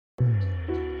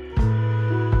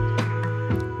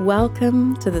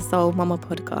Welcome to the Soul Mama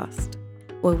podcast,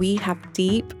 where we have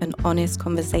deep and honest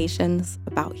conversations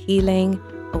about healing,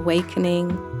 awakening,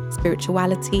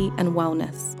 spirituality, and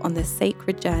wellness on this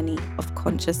sacred journey of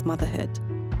conscious motherhood.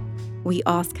 We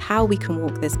ask how we can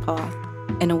walk this path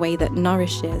in a way that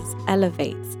nourishes,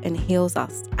 elevates, and heals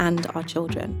us and our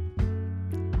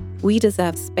children. We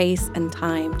deserve space and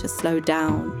time to slow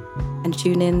down and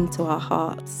tune in to our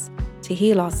hearts, to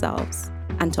heal ourselves,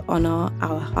 and to honor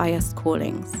our highest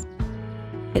callings.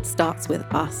 It starts with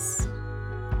us.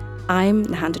 I'm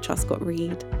Nahanda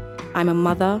Truscott-Reed. I'm a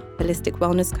mother, holistic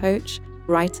wellness coach,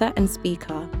 writer, and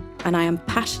speaker, and I am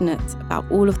passionate about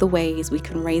all of the ways we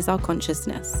can raise our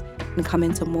consciousness and come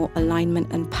into more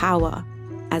alignment and power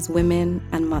as women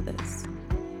and mothers,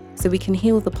 so we can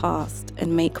heal the past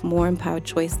and make more empowered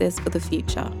choices for the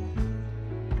future.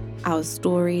 Our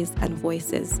stories and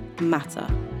voices matter.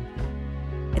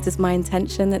 It is my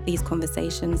intention that these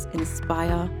conversations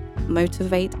inspire,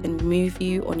 motivate, and move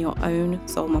you on your own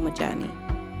Soul Mama journey.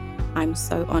 I'm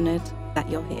so honored that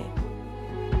you're here.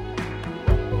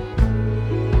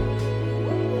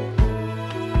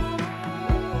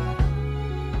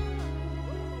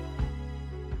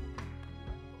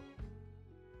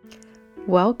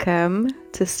 Welcome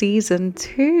to season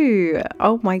 2.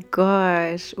 Oh my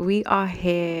gosh, we are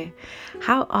here.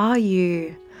 How are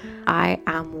you? I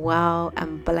am well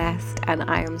and blessed, and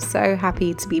I am so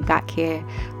happy to be back here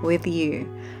with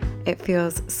you. It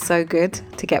feels so good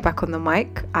to get back on the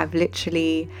mic. I've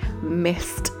literally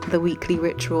missed the weekly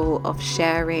ritual of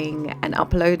sharing and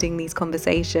uploading these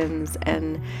conversations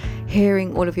and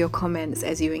hearing all of your comments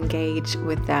as you engage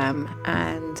with them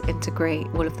and integrate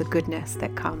all of the goodness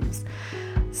that comes.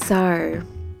 So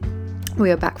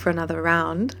we are back for another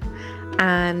round.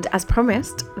 And as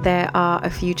promised, there are a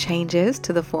few changes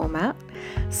to the format.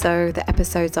 So the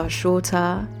episodes are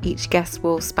shorter. Each guest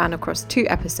will span across 2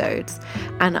 episodes,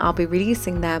 and I'll be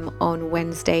releasing them on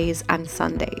Wednesdays and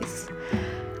Sundays.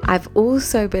 I've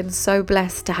also been so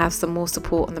blessed to have some more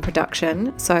support on the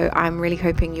production, so I'm really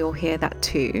hoping you'll hear that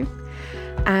too.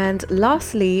 And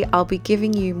lastly, I'll be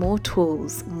giving you more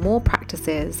tools, more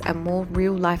practices, and more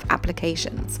real life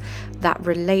applications that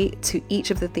relate to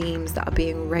each of the themes that are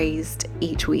being raised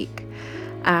each week.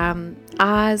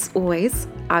 As always,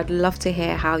 I'd love to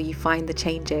hear how you find the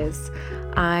changes.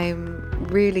 I'm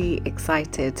really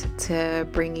excited to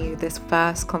bring you this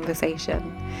first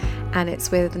conversation, and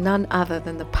it's with none other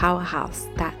than the powerhouse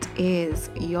that is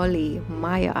Yoli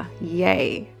Maya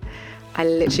Yeh. I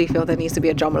literally feel there needs to be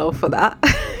a drum roll for that.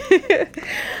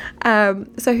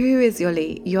 So who is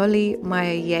Yoli? Yoli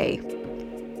Maya Yeh.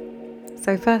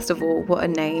 So first of all, what a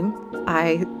name.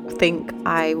 I think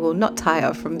I will not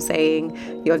tire from saying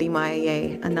Yoli Maya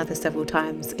Yeh another several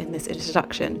times in this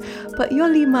introduction. But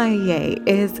Yoli Maya Yeh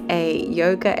is a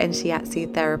yoga and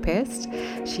Shiatsu therapist.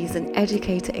 She's an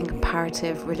educator in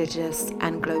comparative, religious,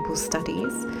 and global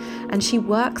studies. And she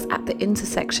works at the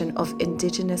intersection of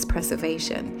Indigenous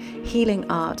Preservation, healing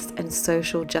arts, and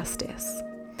social justice.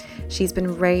 She's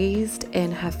been raised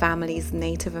in her family's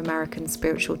Native American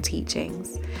spiritual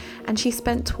teachings, and she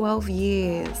spent 12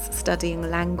 years studying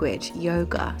language,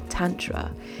 yoga,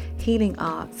 tantra, healing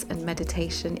arts, and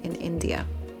meditation in India.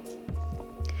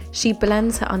 She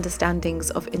blends her understandings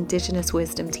of Indigenous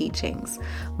wisdom teachings,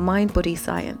 mind-body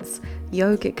science,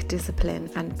 yogic discipline,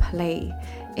 and play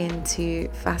into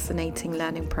fascinating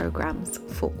learning programs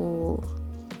for all.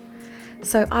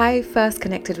 So I first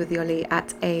connected with Yoli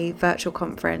at a virtual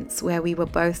conference where we were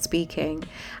both speaking,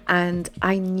 and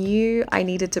I knew I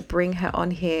needed to bring her on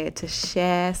here to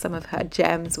share some of her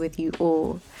gems with you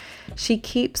all. She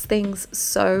keeps things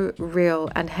so real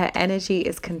and her energy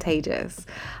is contagious.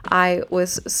 I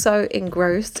was so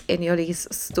engrossed in Yoli's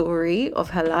story of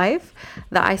her life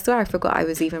that I swear I forgot I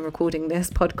was even recording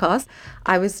this podcast.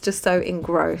 I was just so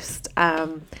engrossed.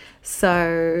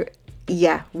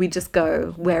 Yeah, we just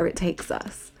go where it takes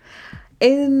us.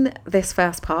 In this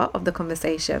first part of the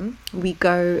conversation, we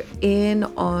go in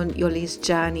on Yoli's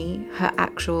journey, her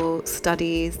actual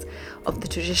studies of the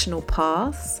traditional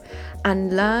paths,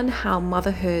 and learn how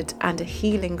motherhood and a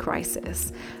healing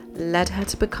crisis led her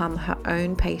to become her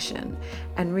own patient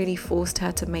and really forced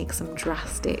her to make some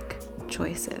drastic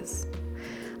choices.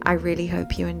 I really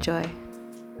hope you enjoy.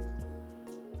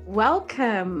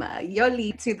 Welcome,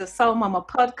 Yoli, to the Soul Mama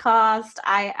podcast.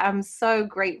 I am so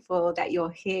grateful that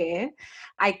you're here.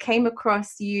 I came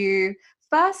across you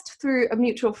first through a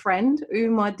mutual friend,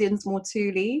 Uma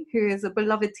Dinsmore-Tooley, who is a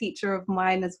beloved teacher of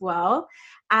mine as well.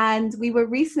 And we were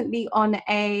recently on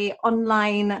an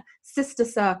online sister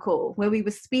circle where we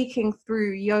were speaking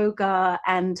through yoga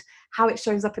and how it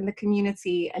shows up in the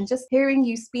community. And just hearing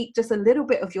you speak just a little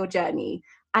bit of your journey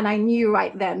And I knew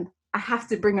right then, I have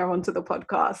to bring her onto the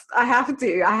podcast. I have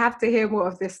to hear more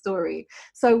of this story.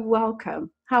 So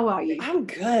welcome. How are you? I'm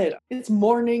good. It's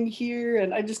morning here,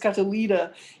 and I just got to lead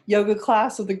a yoga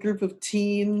class with a group of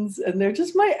teens, and they're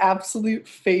just my absolute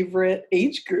favorite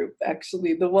age group,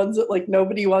 actually. The ones that like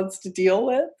nobody wants to deal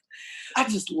with. I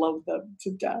just love them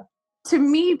to death. To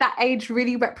me, that age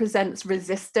really represents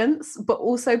resistance, but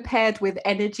also paired with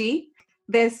energy.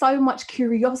 There's so much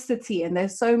curiosity and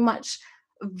there's so much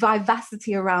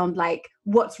vivacity around like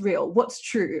what's real, what's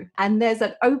true. And there's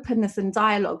an openness and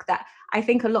dialogue that I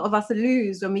think a lot of us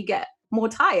lose when we get more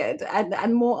tired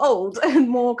and more old and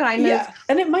more kind of. Yeah.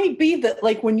 And it might be that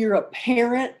like when you're a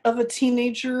parent of a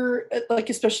teenager, like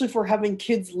especially if we're having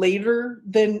kids later,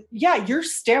 then yeah, your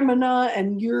stamina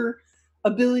and your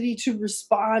ability to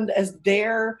respond as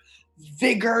their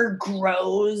vigor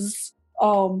grows.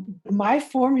 My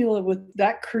formula with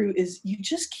that crew is you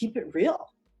just keep it real.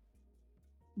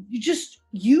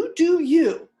 You do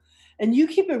you, and you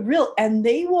keep it real, and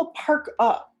they will perk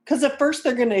up because at first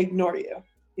they're going to ignore you,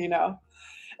 you know.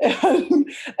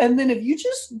 And then if you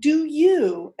just do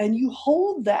you and you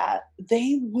hold that,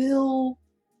 they will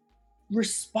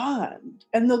respond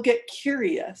and they'll get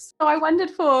curious. So I wondered,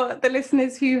 for the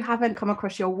listeners who haven't come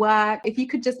across your work, if you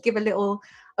could just give a little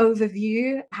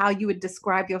overview, how you would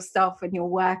describe yourself and your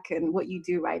work and what you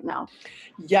do right now.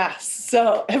 Yes.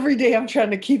 So every day I'm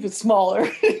trying to keep it smaller.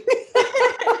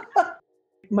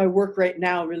 My work right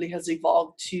now really has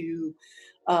evolved to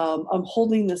I'm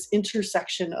holding this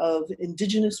intersection of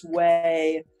Indigenous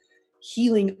way,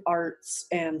 healing arts,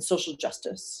 and social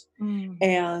justice.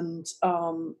 And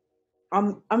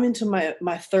I'm into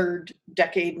my third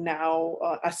decade now.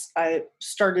 I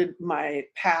started my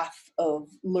path of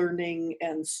learning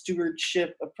and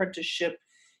stewardship, apprenticeship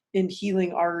in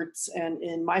healing arts and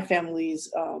in my family's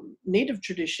Native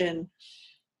tradition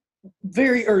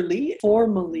very early,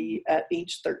 formally at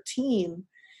age 13.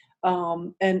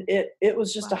 And it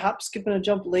was just a hop, skip, and a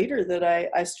jump later that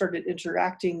I started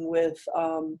interacting with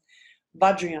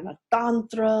Vajrayana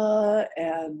tantra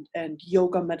and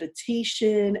yoga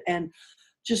meditation, and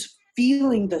just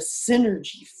feeling the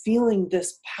synergy, feeling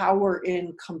this power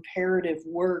in comparative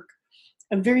work,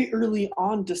 and very early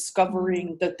on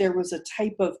discovering that there was a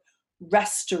type of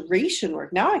restoration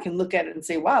work. Now I can look at it and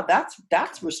say, wow,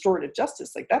 that's restorative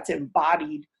justice. Like that's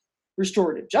embodied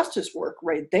restorative justice work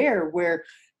right there, where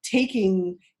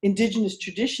taking Indigenous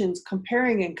traditions,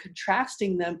 comparing and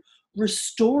contrasting them,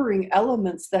 restoring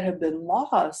elements that have been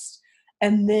lost,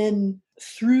 and then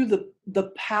through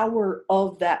the power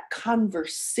of that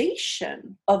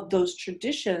conversation of those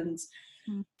traditions,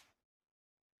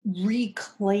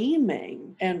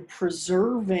 reclaiming and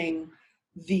preserving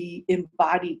the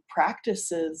embodied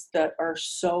practices that are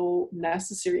so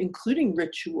necessary, including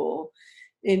ritual,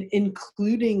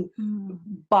 including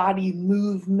body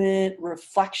movement,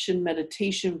 reflection,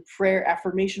 meditation, prayer,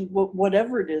 affirmation,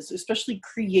 whatever it is, especially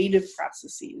creative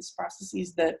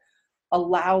processes that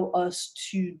allow us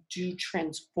to do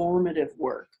transformative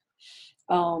work.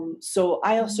 So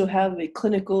I also have a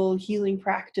clinical healing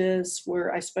practice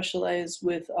where I specialize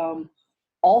with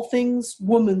all things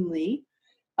womanly,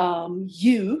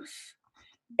 youth,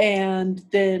 and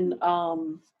then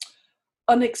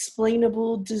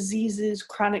unexplainable diseases,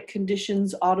 chronic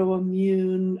conditions,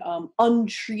 autoimmune,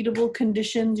 untreatable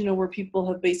conditions, where people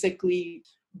have basically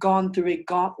gone through a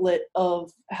gauntlet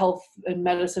of health and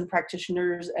medicine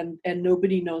practitioners and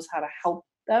nobody knows how to help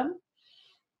them.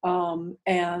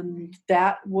 And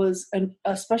that was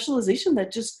a specialization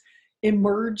that just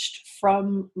emerged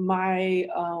from my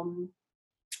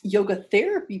yoga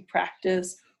therapy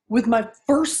practice with my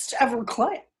first ever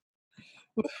client.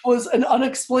 Was an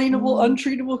unexplainable,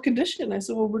 untreatable condition. I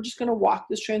said, well, we're just going to walk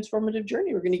this transformative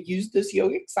journey. We're going to use this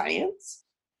yogic science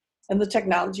and the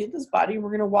technology of this body. We're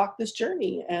going to walk this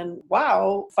journey. And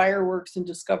wow, fireworks and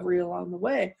discovery along the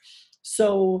way.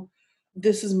 So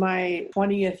this is my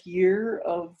 20th year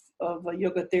of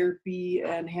yoga therapy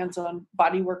and hands-on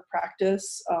bodywork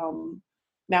practice.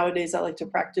 Nowadays, I like to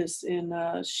practice in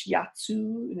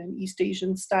Shiatsu, in an East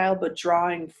Asian style, but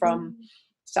drawing from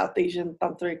South Asian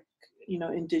tantric,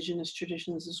 Indigenous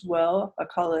traditions as well. I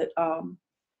call it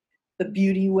the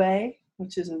beauty way,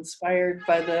 which is inspired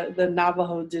by the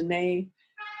Navajo Dene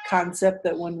concept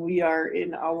that when we are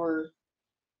in our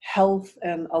health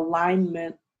and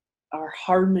alignment, our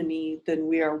harmony, then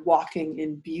we are walking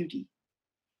in beauty.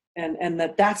 And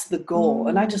that's the goal.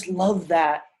 And I just love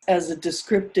that as a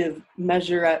descriptive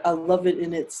measure. I love it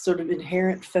in its sort of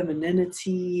inherent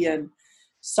femininity and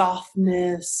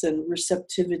softness and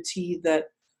receptivity that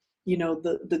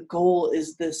the goal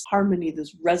is this harmony,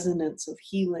 this resonance of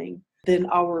healing, then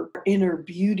our inner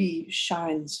beauty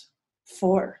shines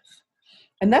forth.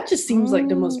 And that just seems like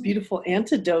the most beautiful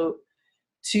antidote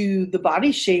to the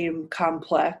body shame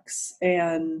complex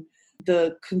and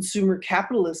the consumer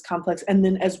capitalist complex. And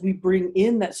then as we bring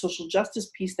in that social justice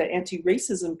piece, that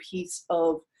anti-racism piece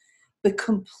of the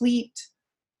complete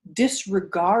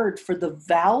disregard for the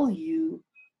value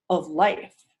of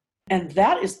life. And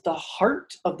that is the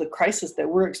heart of the crisis that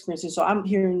we're experiencing. So I'm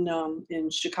here in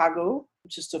Chicago,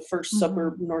 just a first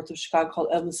suburb north of Chicago called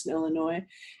Evanston, Illinois.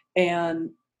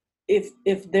 And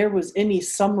if there was any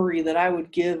summary that I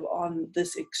would give on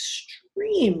this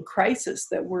extreme crisis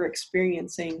that we're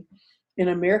experiencing in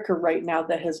America right now,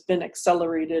 that has been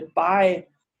accelerated by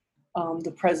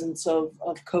the presence of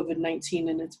COVID-19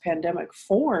 in its pandemic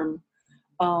form,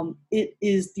 it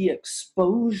is the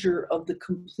exposure of the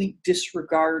complete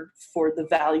disregard for the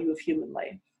value of human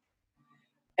life.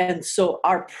 And so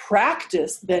our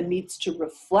practice then needs to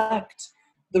reflect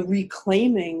the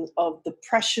reclaiming of the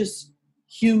precious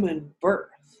human birth.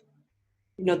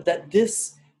 That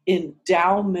this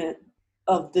endowment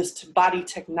of this body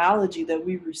technology that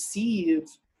we receive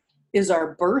is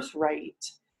our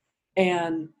birthright,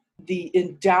 and the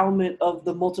endowment of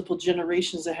the multiple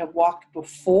generations that have walked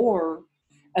before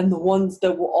and the ones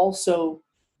that will also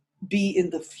be in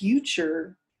the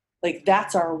future, like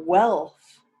that's our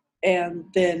wealth. And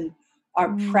then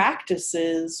our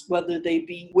practices, whether they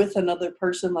be with another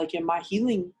person, like in my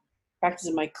healing practice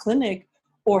in my clinic,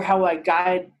 or how I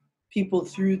guide people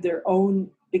through their own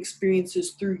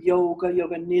experiences through yoga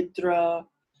nidra,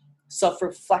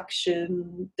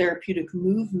 self-reflection, therapeutic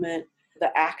movement,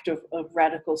 the act of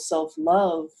radical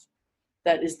self-love,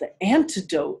 that is the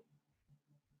antidote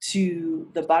to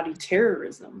the body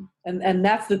terrorism. And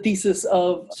that's the thesis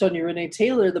of Sonia Renee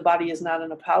Taylor, The Body is Not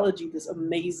an Apology, this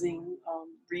amazing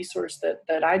resource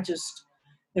that I just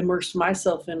immersed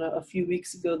myself in a few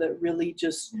weeks ago, that really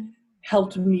just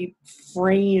helped me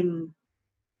frame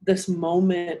this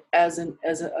moment as an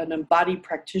embodied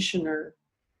practitioner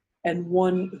and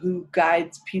one who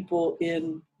guides people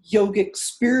in yogic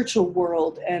spiritual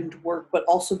world and work, but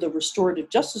also the restorative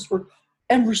justice work.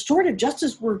 And restorative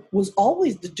justice work was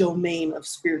always the domain of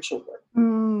spiritual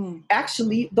work.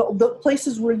 Actually, the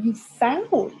places where you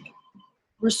found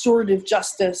restorative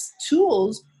justice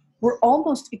tools were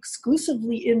almost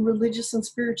exclusively in religious and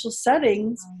spiritual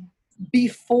settings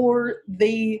before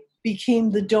they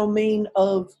became the domain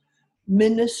of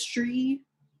ministry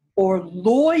or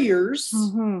lawyers.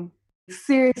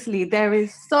 Seriously, there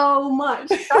is so much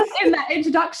just in that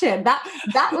introduction. That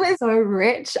was so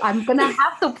rich. I'm gonna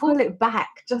have to pull it back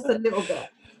just a little bit,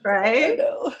 right? I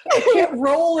know. I can't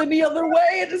roll any other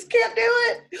way. I just can't do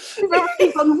it. We've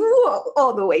already gone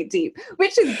all the way deep,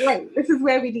 which is great. This is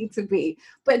where we need to be.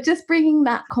 But just bringing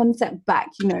that concept back,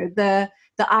 the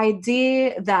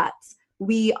idea that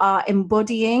we are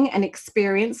embodying an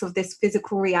experience of this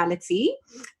physical reality,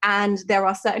 and there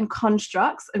are certain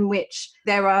constructs in which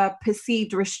there are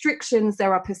perceived restrictions,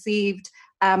 there are perceived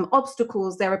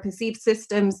obstacles, there are perceived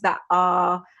systems that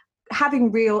are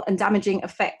having real and damaging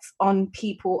effects on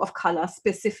people of color,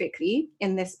 specifically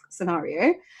in this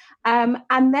scenario.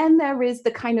 And then there is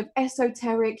the kind of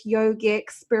esoteric,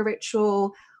 yogic,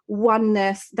 spiritual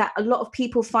oneness that a lot of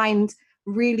people find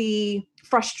really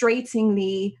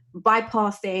frustratingly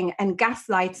bypassing and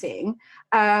gaslighting.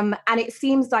 And it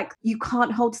seems like you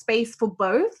can't hold space for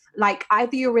both. Like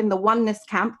either you're in the oneness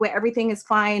camp where everything is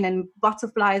fine and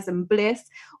butterflies and bliss,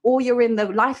 or you're in the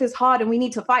life is hard and we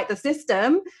need to fight the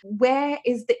system. Where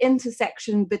is the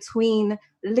intersection between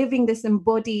living this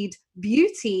embodied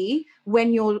beauty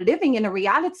when you're living in a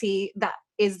reality that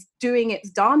is doing its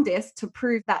darndest to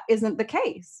prove that isn't the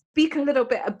case? Speak a little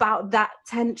bit about that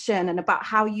tension and about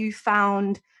how you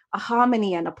found a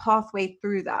harmony and a pathway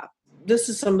through that. This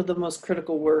is some of the most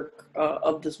critical work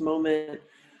of this moment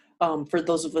for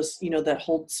those of us, that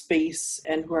hold space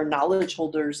and who are knowledge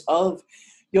holders of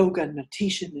yoga and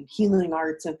meditation and healing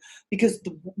arts. And because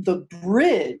the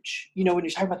bridge, when you're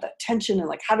talking about that tension and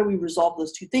like, how do we resolve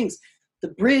those two things? The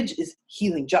bridge is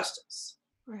healing justice.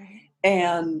 Right.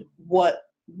 And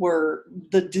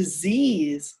the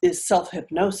disease is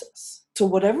self-hypnosis. So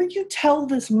whatever you tell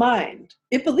this mind,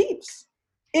 it believes.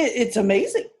 It's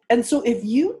amazing. And so if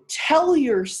you tell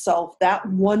yourself that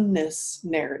oneness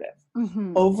narrative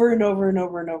over and over and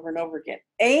over and over and over again,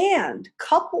 and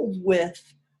coupled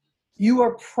with you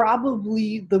are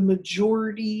probably the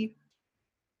majority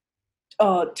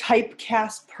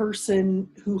typecast person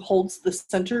who holds the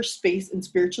center space in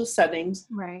spiritual settings,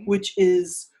 right, which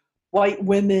is white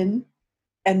women,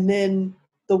 and then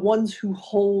the ones who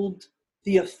hold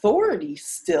the authority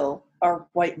still are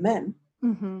white men.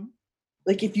 Mm-hmm.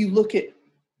 Like if you look at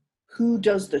who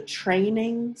does the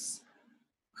trainings,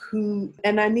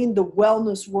 and I mean the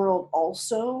wellness world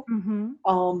also,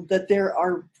 Mm-hmm. that there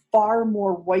are far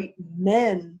more white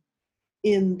men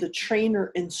in the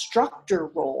trainer instructor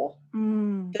role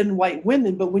than white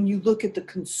women. But when you look at the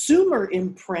consumer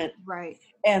imprint, Right.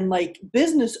 and like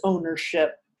business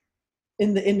ownership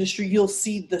in the industry, you'll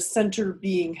see the center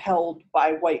being held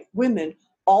by white women,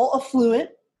 all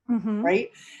affluent, Mm-hmm. right?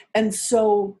 And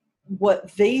so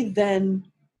what they then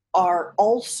are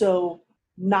also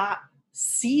not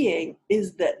seeing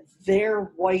is that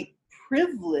their white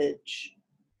privilege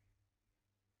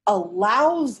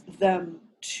allows them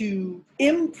to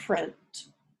imprint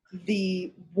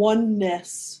the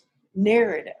oneness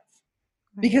narrative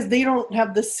because they don't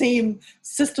have the same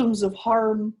systems of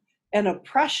harm and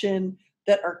oppression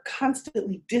that are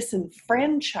constantly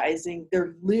disenfranchising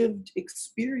their lived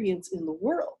experience in the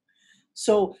world.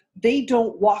 So they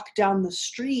don't walk down the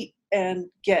street and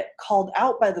get called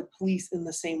out by the police in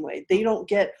the same way. They don't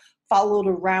get followed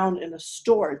around in a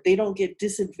store. They don't get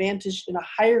disadvantaged in a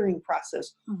hiring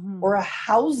process or a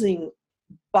housing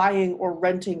buying or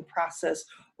renting process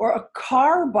or a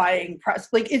car buying process.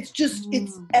 Like it's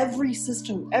every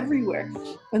system everywhere.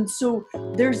 And so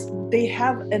they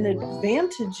have an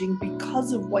advantaging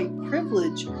because of white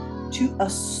privilege to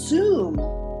assume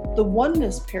the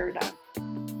oneness paradigm.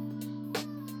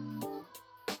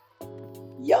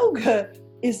 Yoga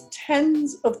is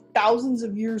tens of thousands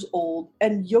of years old,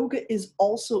 and yoga is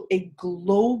also a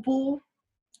global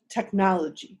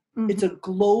technology. It's a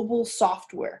global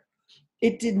software.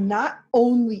 It did not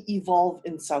only evolve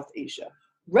in South Asia.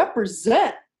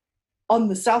 Represent on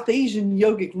the South Asian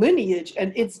yogic lineage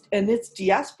and its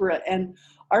diaspora, and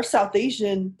our South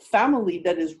Asian family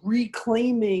that is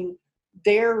reclaiming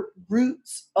their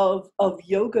roots of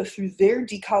yoga through their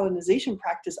decolonization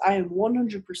practice, I am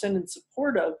 100% in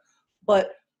support of.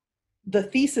 But the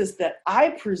thesis that I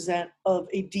present of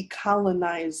a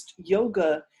decolonized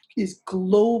yoga is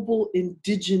global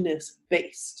indigenous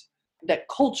based, that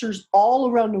cultures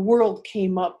all around the world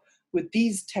came up with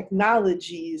these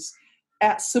technologies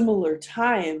at similar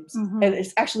times, and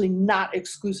it's actually not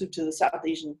exclusive to the South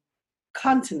Asian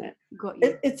continent. Got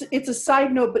you. It's a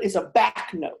side note, but it's a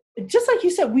back note. Just like you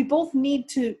said, we both need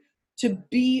to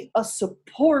be a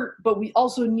support, but we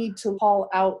also need to call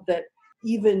out that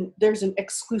even there's an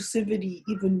exclusivity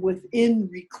even within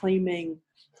reclaiming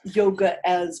yoga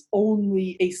as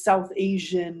only a South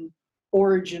Asian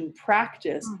origin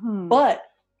practice. But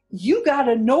you got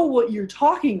to know what you're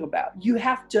talking about. You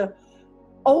have to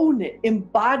own it,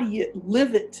 embody it,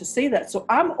 live it to say that. So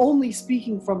I'm only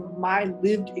speaking from my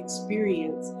lived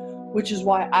experience, which is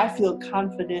why I feel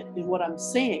confident in what I'm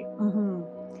saying.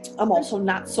 I'm also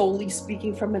not solely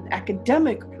speaking from an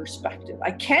academic perspective.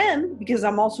 I can, because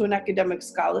I'm also an academic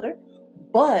scholar,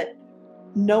 but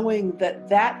knowing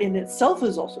that in itself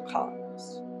is also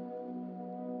colonized.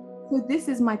 So this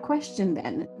is my question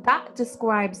then. That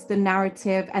describes the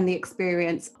narrative and the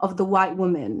experience of the white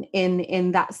woman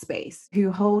in that space, who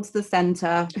holds the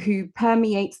center, who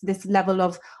permeates this level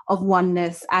of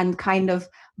oneness and kind of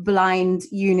blind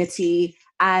unity,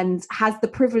 and has the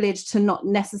privilege to not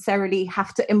necessarily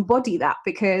have to embody that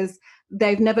because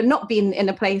they've never not been in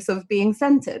a place of being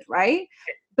centered, right?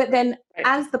 But then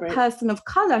as the person of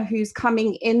color who's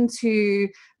coming into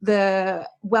the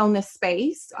wellness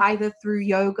space, either through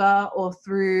yoga or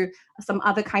through some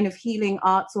other kind of healing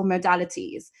arts or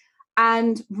modalities,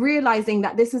 and realizing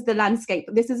that this is the landscape,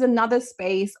 this is another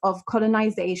space of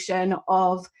colonization,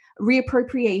 of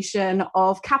reappropriation,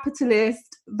 of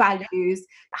capitalist values.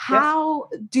 How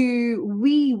do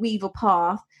we weave a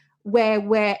path where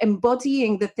we're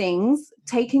embodying the things,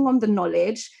 taking on the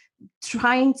knowledge,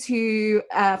 trying to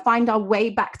find our way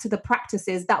back to the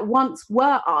practices that once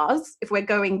were ours, if we're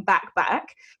going back.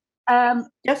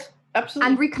 Yes, absolutely.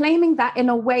 And reclaiming that in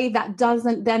a way that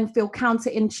doesn't then feel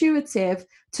counterintuitive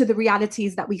to the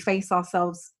realities that we face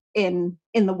ourselves in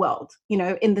the world,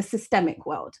 in the systemic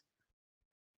world.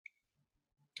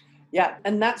 Yeah,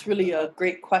 and that's really a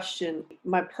great question.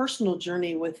 My personal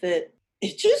journey with it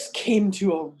just came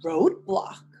to a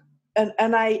roadblock.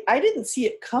 And I didn't see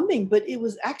it coming, but it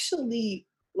was actually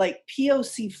like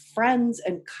POC friends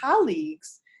and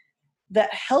colleagues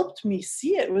that helped me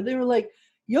see it, where they were like,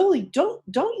 Yoli,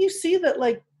 don't you see that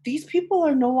like these people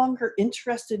are no longer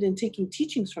interested in taking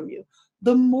teachings from you?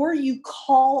 The more you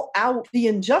call out the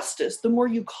injustice, the more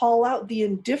you call out the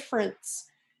indifference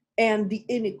and the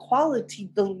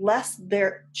inequality, the less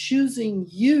they're choosing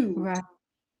you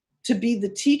to be the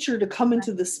teacher to come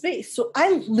into the space. So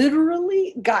I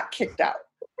literally got kicked out.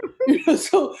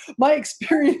 So my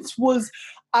experience was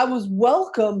I was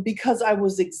welcome because I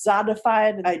was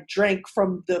exotified and I drank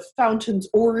from the fountain's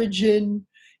origin.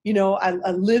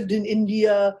 I lived in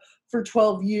India for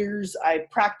 12 years. I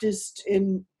practiced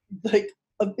in like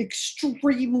an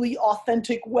extremely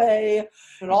authentic way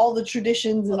and all the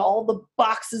traditions and all the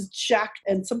boxes checked,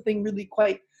 and something really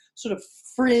quite sort of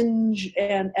fringe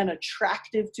and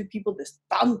attractive to people, this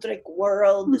tantric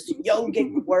world, this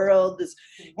yogic world, this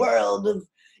world of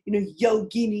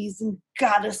yoginis and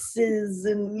goddesses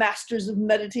and masters of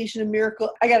meditation and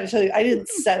miracle. I got to tell you, I didn't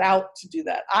set out to do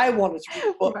that. I wanted to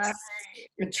read books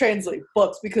and translate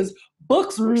books because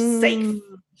books were safe.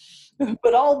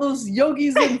 But all those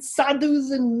yogis and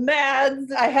sadhus and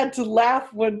mads, I had to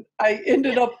laugh when I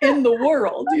ended up in the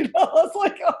world. I was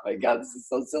like, oh my God, this is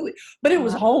so silly. But it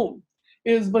was home.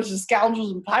 It was a bunch of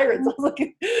scoundrels and pirates. I was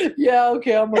like, yeah,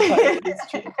 okay, I'm a pirate. It's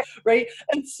true. Right?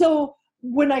 And so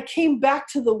when I came back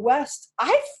to the West,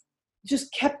 I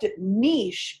just kept it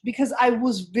niche because I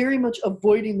was very much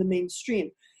avoiding the mainstream.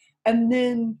 And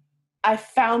then I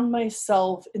found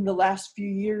myself in the last few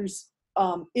years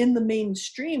in the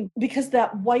mainstream because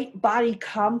that white body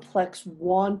complex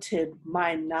wanted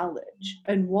my knowledge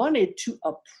and wanted to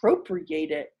appropriate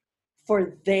it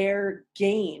for their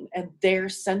gain and their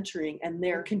centering and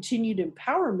their continued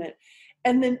empowerment.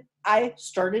 And then I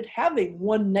started having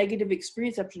one negative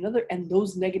experience after another, and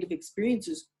those negative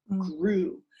experiences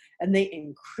grew and they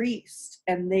increased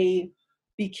and they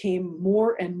became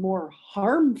more and more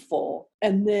harmful.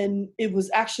 And then it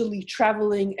was actually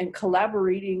traveling and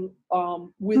collaborating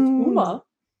with Uma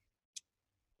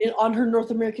on her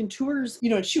North American tours.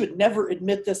 She would never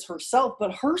admit this herself,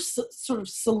 but her sort of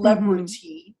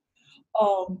celebrity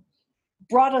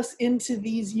brought us into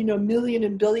these, million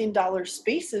and billion dollar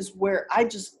spaces where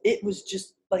it was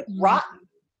just like rotten,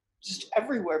 just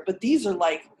everywhere. But these are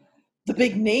like the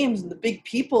big names and the big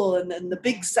people and then the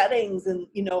big settings and,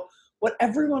 what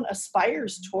everyone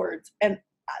aspires towards. And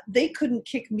they couldn't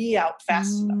kick me out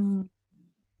fast enough,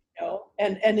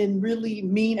 and in really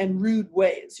mean and rude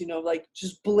ways, like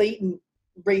just blatant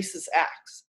racist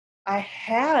acts. I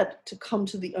had to come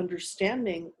to the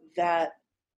understanding that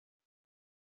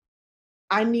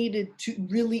I needed to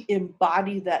really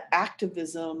embody that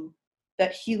activism,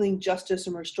 that healing justice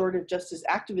and restorative justice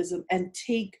activism, and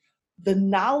take the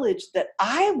knowledge that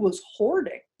I was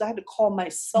hoarding. I had to call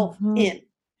myself in.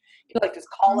 Like this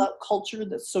call out culture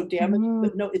that's so damaging,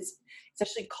 but no, it's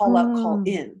actually call out, call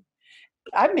in.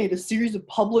 I made a series of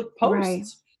public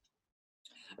posts.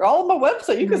 They're all on my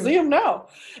website. You can see them now.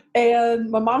 And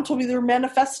my mom told me they were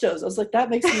manifestos. I was like, that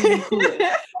makes me even cooler,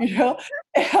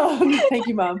 Thank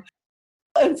you, Mom.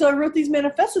 And so I wrote these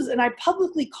manifestos and I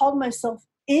publicly called myself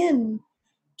in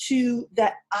to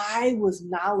that I was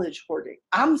knowledge hoarding.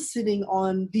 I'm sitting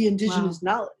on the indigenous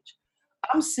knowledge.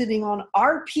 I'm sitting on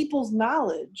our people's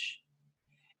knowledge.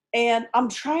 And I'm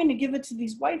trying to give it to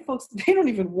these white folks. They don't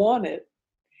even want it.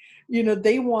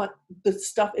 They want the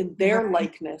stuff in their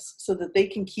likeness so that they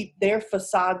can keep their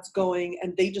facades going,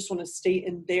 and they just want to stay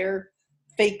in their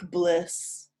fake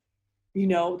bliss. They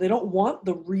don't want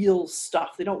the real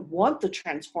stuff. They don't want the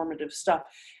transformative stuff.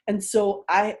 And so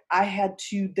I had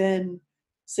to then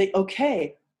say,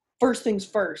 okay, first things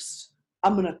first,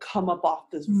 I'm going to come up off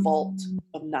this vault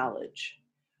of knowledge.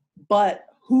 But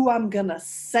who I'm going to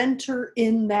center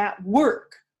in that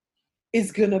work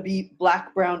is going to be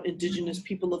Black, brown, indigenous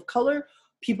people of color,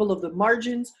 people of the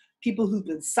margins, people who've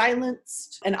been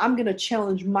silenced. And I'm going to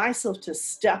challenge myself to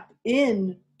step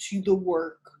in to the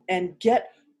work and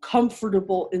get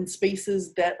comfortable in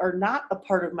spaces that are not a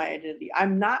part of my identity.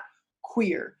 I'm not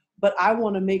queer, but I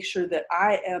want to make sure that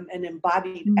I am an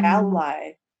embodied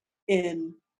ally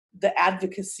in the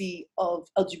advocacy of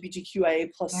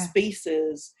LGBTQIA plus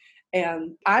spaces.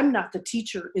 And I'm not the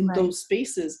teacher in those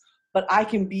spaces, but I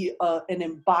can be an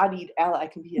embodied ally. I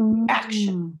can be in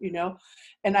action,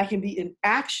 and I can be in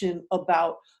action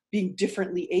about being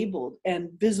differently abled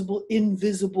and visible,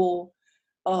 invisible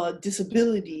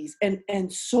disabilities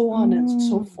and so on and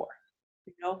so forth,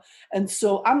 And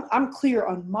so I'm clear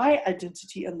on my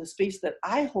identity and the space that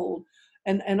I hold.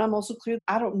 And I'm also clear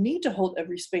I don't need to hold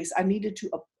every space. I needed to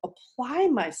apply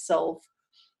myself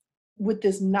with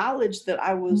this knowledge that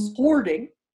I was hoarding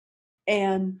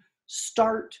and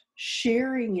start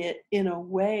sharing it in a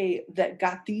way that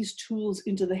got these tools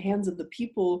into the hands of the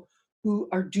people who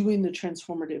are doing the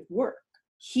transformative work.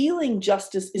 Healing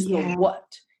justice is the what.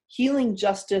 Healing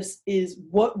justice is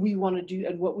what we want to do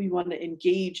and what we want to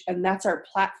engage, and that's our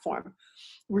platform.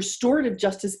 Restorative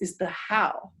justice is the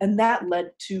how, and that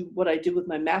led to what I did with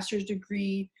my master's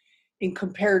degree in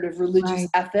comparative religious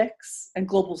ethics and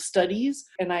global studies.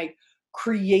 And I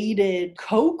created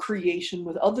co-creation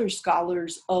with other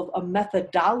scholars of a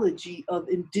methodology of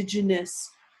Indigenous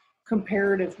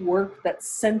comparative work that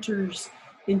centers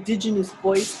Indigenous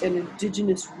voice and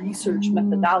Indigenous research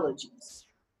methodologies,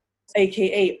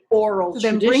 aka oral to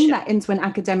tradition. then bring that into an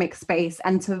academic space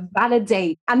and to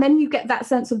validate. And then you get that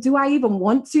sense of, do I even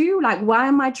want to? Like, why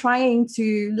am I trying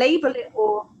to label it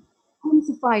or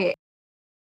quantify it?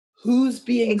 Who's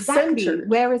being centered?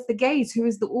 Where is the gaze? Who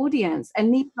is the audience?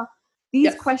 And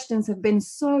these questions have been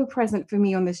so present for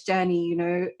me on this journey, you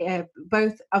know,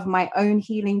 both of my own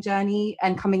healing journey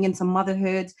and coming into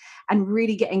motherhood, and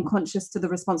really getting conscious to the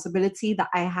responsibility that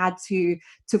I had to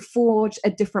forge a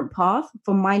different path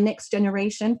for my next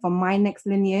generation, for my next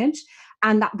lineage.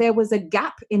 And that there was a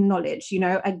gap in knowledge, you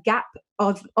know, a gap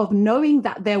of knowing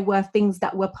that there were things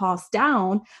that were passed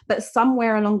down, but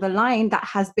somewhere along the line that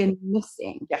has been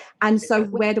missing. And so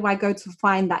where do I go to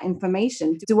find that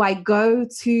information? Do I go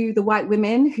to the white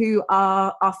women who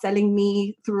are selling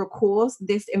me through a course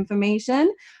this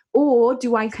information? Or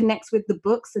do I connect with the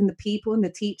books and the people and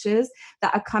the teachers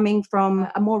that are coming from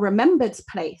a more remembered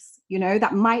place, you know,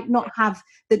 that might not have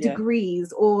the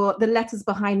degrees or the letters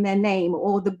behind their name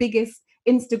or the biggest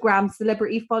Instagram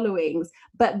celebrity followings,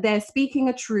 but they're speaking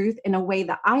a truth in a way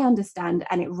that I understand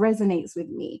and it resonates with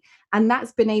me. And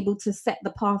that's been able to set the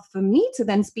path for me to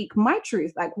then speak my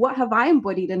truth. Like, what have I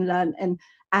embodied and learned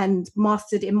and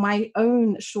mastered in my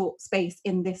own short space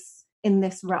in this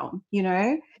realm, you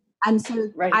know? And so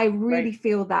I really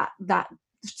feel that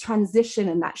transition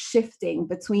and that shifting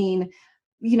between,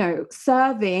 you know,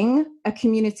 serving a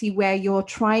community where you're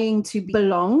trying to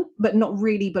belong, but not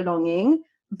really belonging,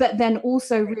 but then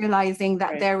also realizing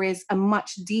that there is a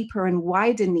much deeper and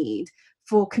wider need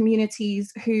for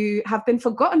communities who have been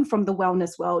forgotten from the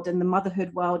wellness world and the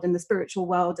motherhood world and the spiritual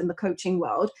world and the coaching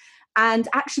world, and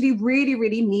actually really,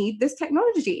 really need this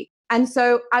technology. And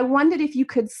so I wondered if you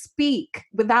could speak,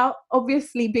 without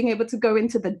obviously being able to go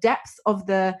into the depths of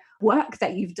the work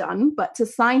that you've done, but to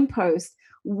signpost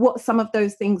what some of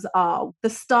those things are, the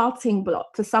starting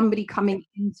block for somebody coming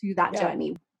into that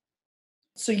journey.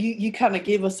 So you kind of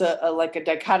gave us a like a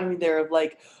dichotomy there of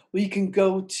like, well, you can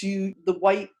go to the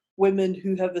white women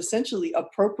who have essentially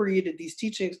appropriated these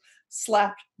teachings,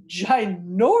 slapped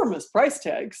ginormous price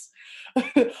tags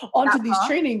onto these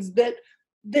trainings that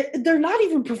they're not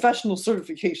even professional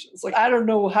certifications. Like, I don't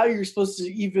know how you're supposed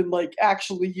to even like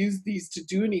actually use these to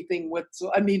do anything with.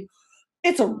 So, I mean,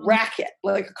 it's a racket,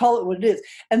 like, call it what it is.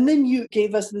 And then you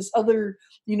gave us this other,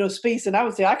 you know, space. And I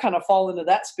would say I kind of fall into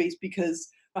that space because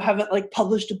I haven't like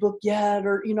published a book yet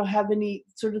or, you know, have any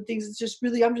sort of things. It's just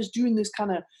really, I'm just doing this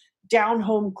kind of down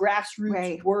home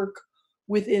grassroots work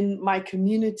within my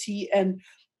community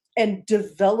and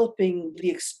developing the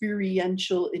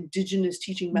experiential Indigenous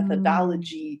teaching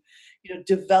methodology, you know,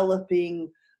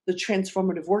 developing the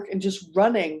transformative work and just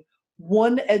running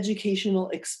one educational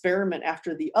experiment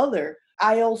after the other.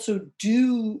 I also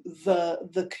do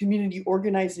the community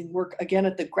organizing work again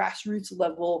at the grassroots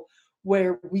level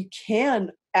where we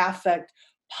can affect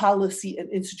policy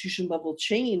and institution level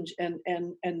change. And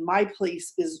my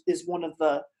place is one of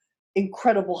the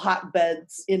incredible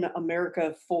hotbeds in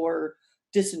America for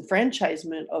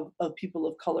disenfranchisement of people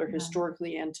of color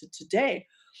historically and to today.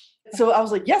 So I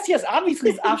was like, yes,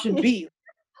 obviously it's option B.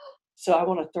 So I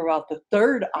want to throw out the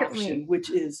third option, which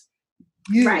is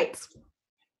you,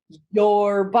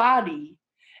 your body,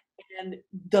 and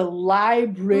the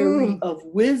library of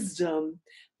wisdom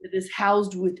that is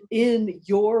housed within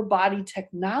your body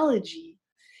technology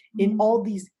in all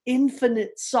these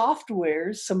infinite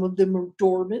softwares. Some of them are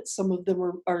dormant, some of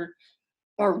them are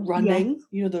running,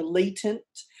 you know, they're latent,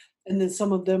 and then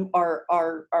some of them are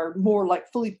more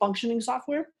like fully functioning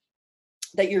software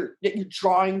that you're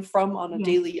drawing from on a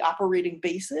daily operating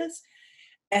basis.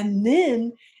 And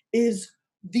then is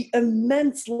the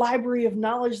immense library of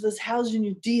knowledge that's housed in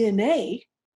your DNA.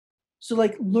 So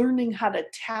like learning how to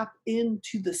tap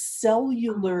into the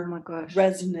cellular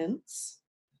resonance.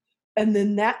 And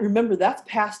then remember, that's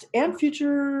past and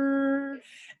future.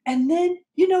 And then,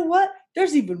 you know what?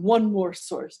 There's even one more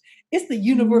source. It's the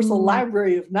universal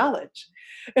library of knowledge.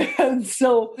 And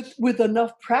so with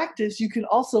enough practice, you can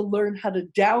also learn how to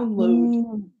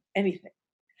download anything,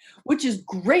 which is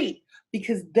great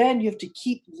because then you have to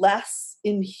keep less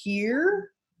in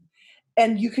here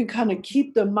and you can kind of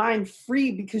keep the mind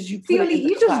free because you put it in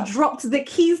the cloud. Just dropped the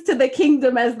keys to the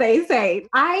kingdom, as they say.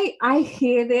 I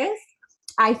hear this.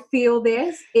 I feel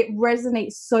this. It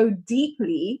resonates so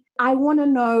deeply. I want to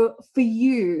know for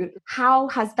you, how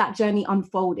has that journey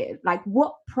unfolded? Like,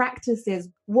 what practices,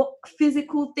 what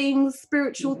physical things,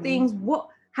 spiritual things, what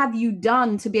have you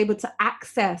done to be able to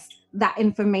access that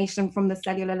information from the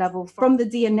cellular level, from the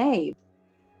DNA?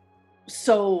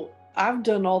 So I've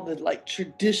done all the like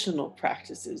traditional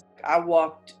practices. I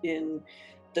walked in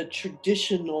the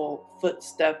traditional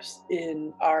footsteps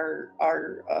in our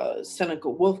Seneca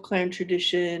Wolf clan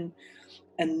tradition,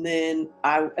 and then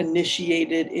I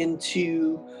initiated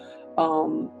into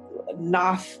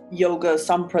Nath Yoga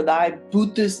Sampradaya,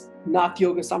 Buddhist Nath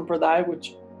Yoga Sampradaya,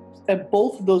 which and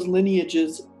both of those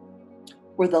lineages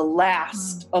were the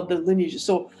last of the lineages.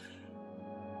 So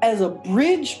as a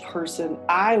bridge person,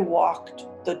 I walked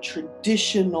the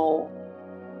traditional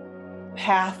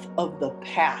path of the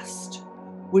past,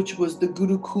 which was the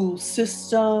Gurukul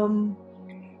system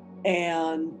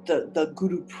and the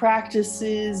Guru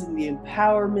practices and the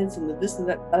empowerments and the this and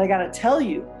that. And I gotta tell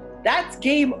you, that's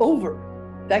game over.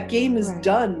 That game is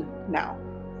done now.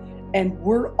 And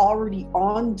we're already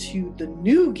on to the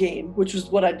new game, which was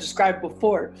what I described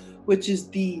before, which is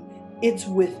it's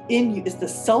within you, it's the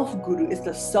self-guru, it's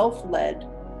the self-led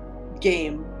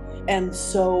game. And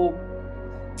so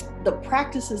the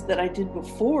practices that I did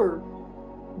before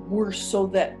were so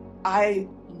that I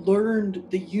learned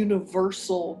the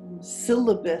universal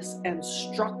syllabus and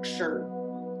structure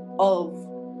of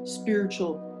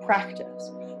spiritual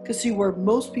practice. Because see, where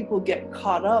most people get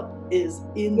caught up is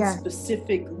in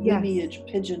specific lineage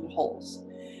pigeonholes.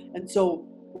 And so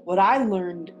what I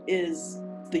learned is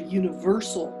the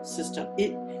universal system.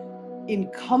 It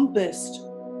encompassed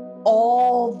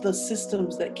all the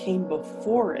systems that came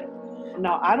before it.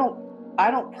 Now, I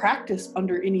don't practice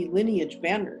under any lineage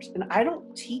banners, and I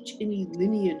don't teach any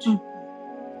lineage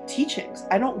teachings.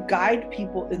 I don't guide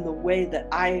people in the way that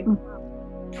I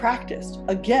practiced,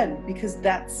 again, because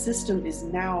that system is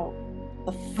now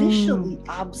officially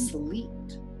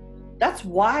obsolete. That's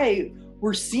why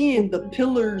we're seeing the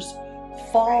pillars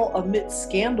fall amidst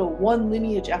scandal, one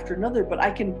lineage after another. But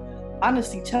I can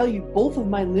honestly tell you, both of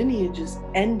my lineages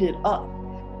ended up.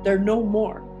 They're no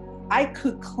more. I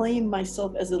could claim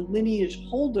myself as a lineage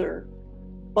holder,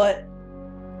 but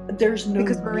there's no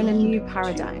because we're in a new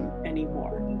paradigm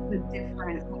anymore.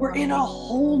 We're in a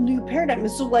whole new paradigm.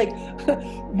 And so like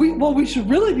we should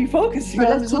really be focusing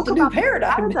on is what the new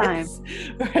paradigm is.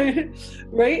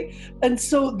 Right? And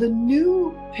so the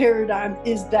new paradigm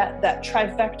is that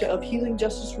trifecta of healing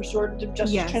justice, restorative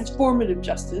justice, transformative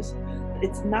justice.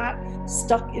 It's not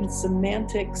stuck in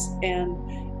semantics and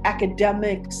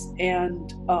academics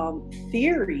and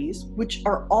theories, which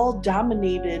are all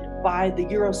dominated by the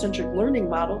Eurocentric learning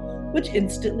model, which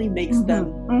instantly makes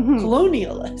them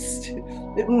colonialist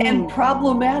and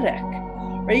problematic,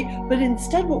 right? But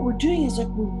instead what we're doing is like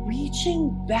we're reaching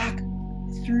back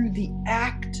through the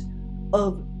act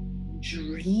of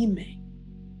dreaming.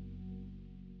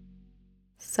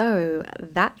 So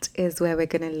that is where we're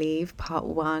going to leave part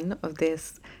 1 of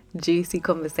this juicy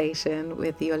conversation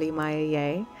with Yoli Maya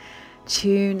Yeh.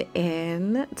 Tune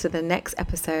in to the next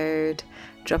episode,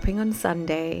 dropping on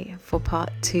Sunday, for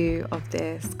part 2 of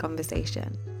this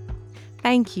conversation.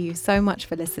 Thank you so much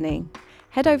for listening.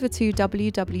 Head over to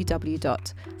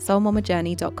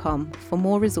www.soulmamajourney.com for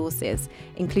more resources,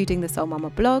 including the Soul Mama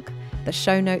blog, the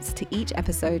show notes to each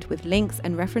episode with links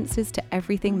and references to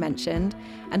everything mentioned,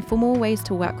 and for more ways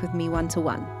to work with me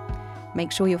one-to-one.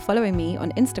 Make sure you're following me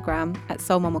on Instagram at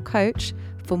Soul Mama Coach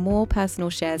for more personal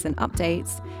shares and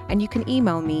updates, and you can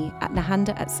email me at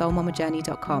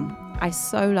nahanda@soulmamajourney.com. I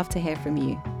so love to hear from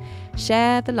you.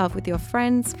 Share the love with your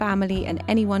friends, family, and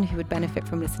anyone who would benefit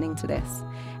from listening to this.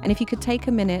 And if you could take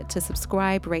a minute to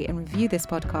subscribe, rate, and review this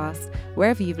podcast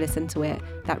wherever you've listened to it,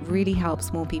 that really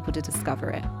helps more people to discover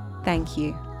it. Thank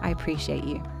you. I appreciate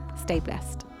you. Stay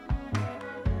blessed.